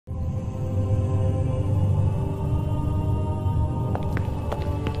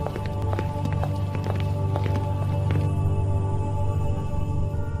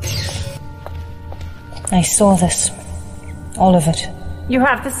I saw this. All of it. You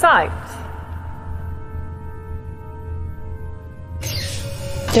have the sight.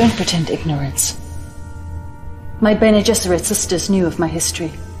 Don't pretend ignorance. My Bene Gesserit sisters knew of my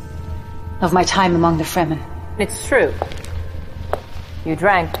history. Of my time among the Fremen. It's true. You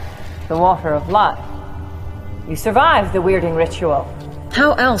drank the water of life. You survived the weirding ritual.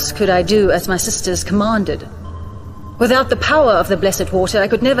 How else could I do as my sisters commanded? Without the power of the blessed water, I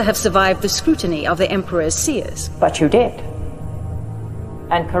could never have survived the scrutiny of the Emperor's seers. But you did.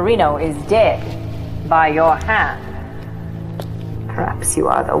 And Carino is dead by your hand. Perhaps you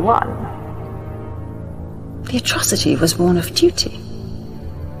are the one. The atrocity was born of duty.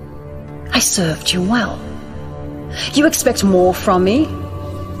 I served you well. You expect more from me?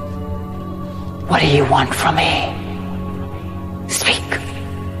 What do you want from me? Speak.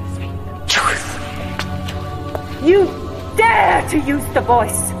 Truth. You dare to use the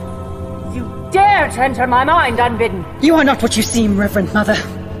voice! You dare to enter my mind unbidden! You are not what you seem, Reverend Mother.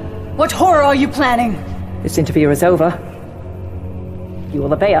 What horror are you planning? This interview is over. You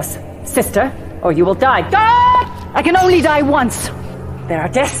will obey us, sister, or you will die. Die! I can only die once. There are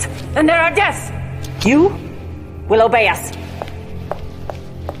deaths, and there are deaths! You will obey us.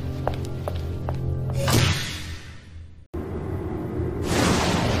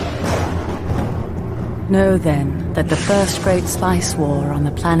 Know then that the first great spice war on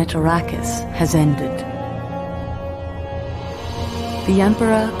the planet Arrakis has ended. The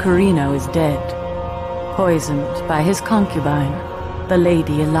Emperor Carino is dead, poisoned by his concubine, the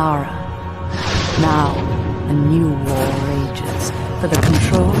Lady Ilara. Now, a new war rages for the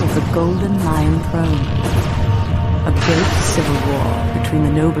control of the Golden Lion Throne. A great civil war between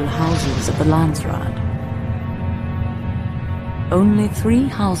the noble houses of the Landsraad. Only 3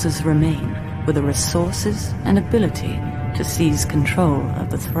 houses remain with the resources and ability to seize control of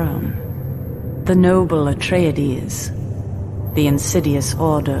the throne. The noble Atreides, the insidious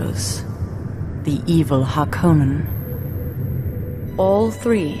Ordos, the evil Harkonnen. All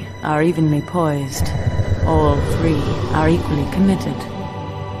 3 are evenly poised. All 3 are equally committed.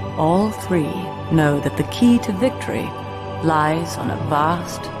 All 3 know that the key to victory lies on a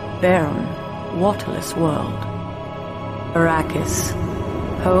vast, barren, waterless world. Arrakis,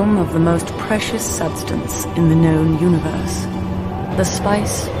 home of the most precious substance in the known universe. The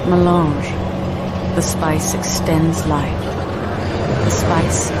spice melange. The spice extends life. The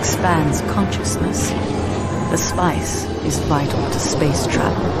spice expands consciousness. The spice is vital to space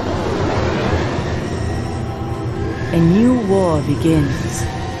travel. A new war begins.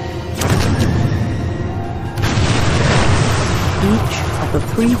 Each of the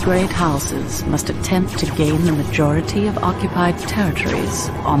 3 great houses must attempt to gain the majority of occupied territories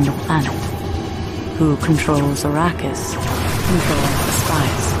on the planet. Who controls Arrakis controls the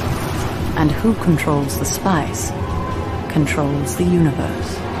spice. And who controls the spice controls the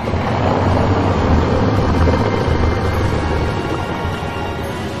universe.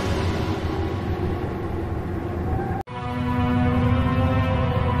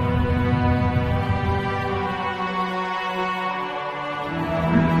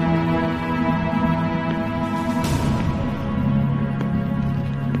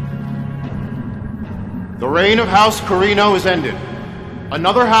 The reign of House Carino is ended.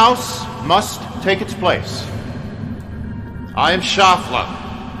 Another house must take its place. I am Shafla.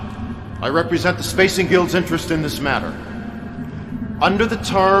 I represent the Spacing Guild's interest in this matter. Under the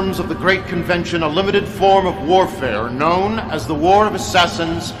terms of the Great Convention, a limited form of warfare known as the War of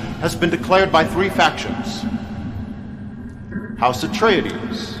Assassins has been declared by 3 factions. House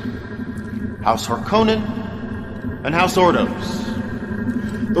Atreides, House Harkonnen, and House Ordos.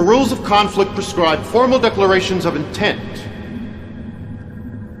 The rules of conflict prescribe formal declarations of intent.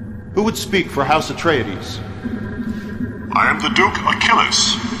 Who would speak for House Atreides? I am the Duke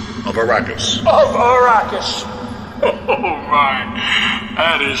Achilles of Arrakis. Of Arrakis! Oh my,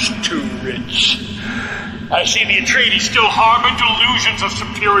 that is too rich. I see the Atreides still harbor delusions of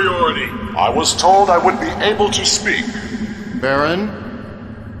superiority. I was told I would be able to speak. Baron,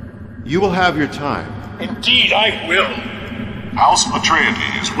 you will have your time. Indeed, I will. House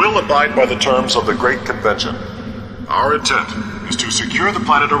Atreides will abide by the terms of the Great Convention. Our intent is to secure the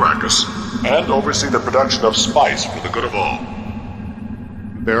planet Arrakis and oversee the production of spice for the good of all.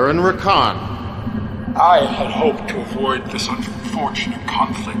 Baron Rakan. I had hoped to avoid this unfortunate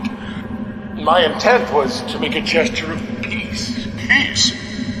conflict. My intent was to make a gesture of peace. Peace?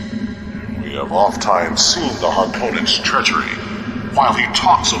 We have oft-times seen the Harkonnen's treachery. While he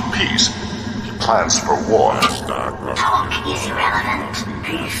talks of peace, he plans for war. Talk is irrelevant.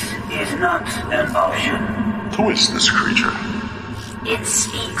 Peace is not an option. Who is this creature? It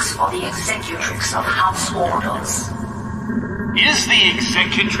speaks for the executrix of House Ordos. Is the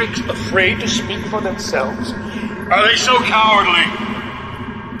executrix afraid to speak for themselves? Are they so cowardly?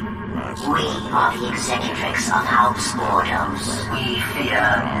 We are the executrix of House Ordos. We fear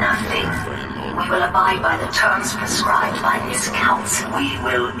nothing. We will abide by the terms prescribed by this council. We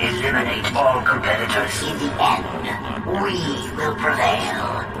will eliminate all competitors. In the end, we will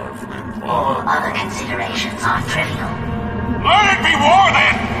prevail. All other considerations are trivial. Let it be war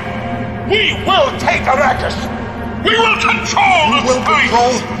then! We will take Arrakis! We will control the space!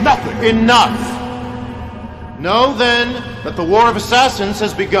 Control nothing. Enough! Know then that the War of Assassins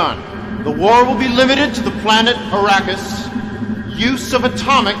has begun. The war will be limited to the planet Arrakis. Use of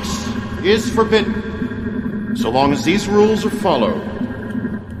atomics is forbidden. So long as these rules are followed,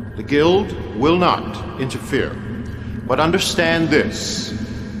 the Guild will not interfere. But understand this.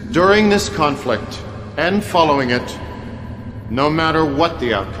 During this conflict, and following it, no matter what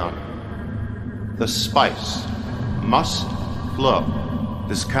the outcome, the spice must flow.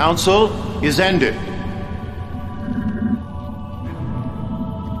 This council is ended.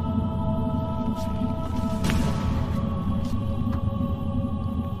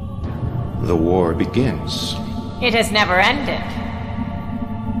 The war begins. It has never ended.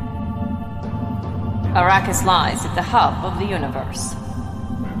 Arrakis lies at the hub of the universe.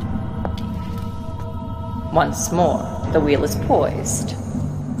 Once more, the wheel is poised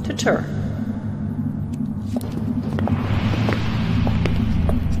to turn.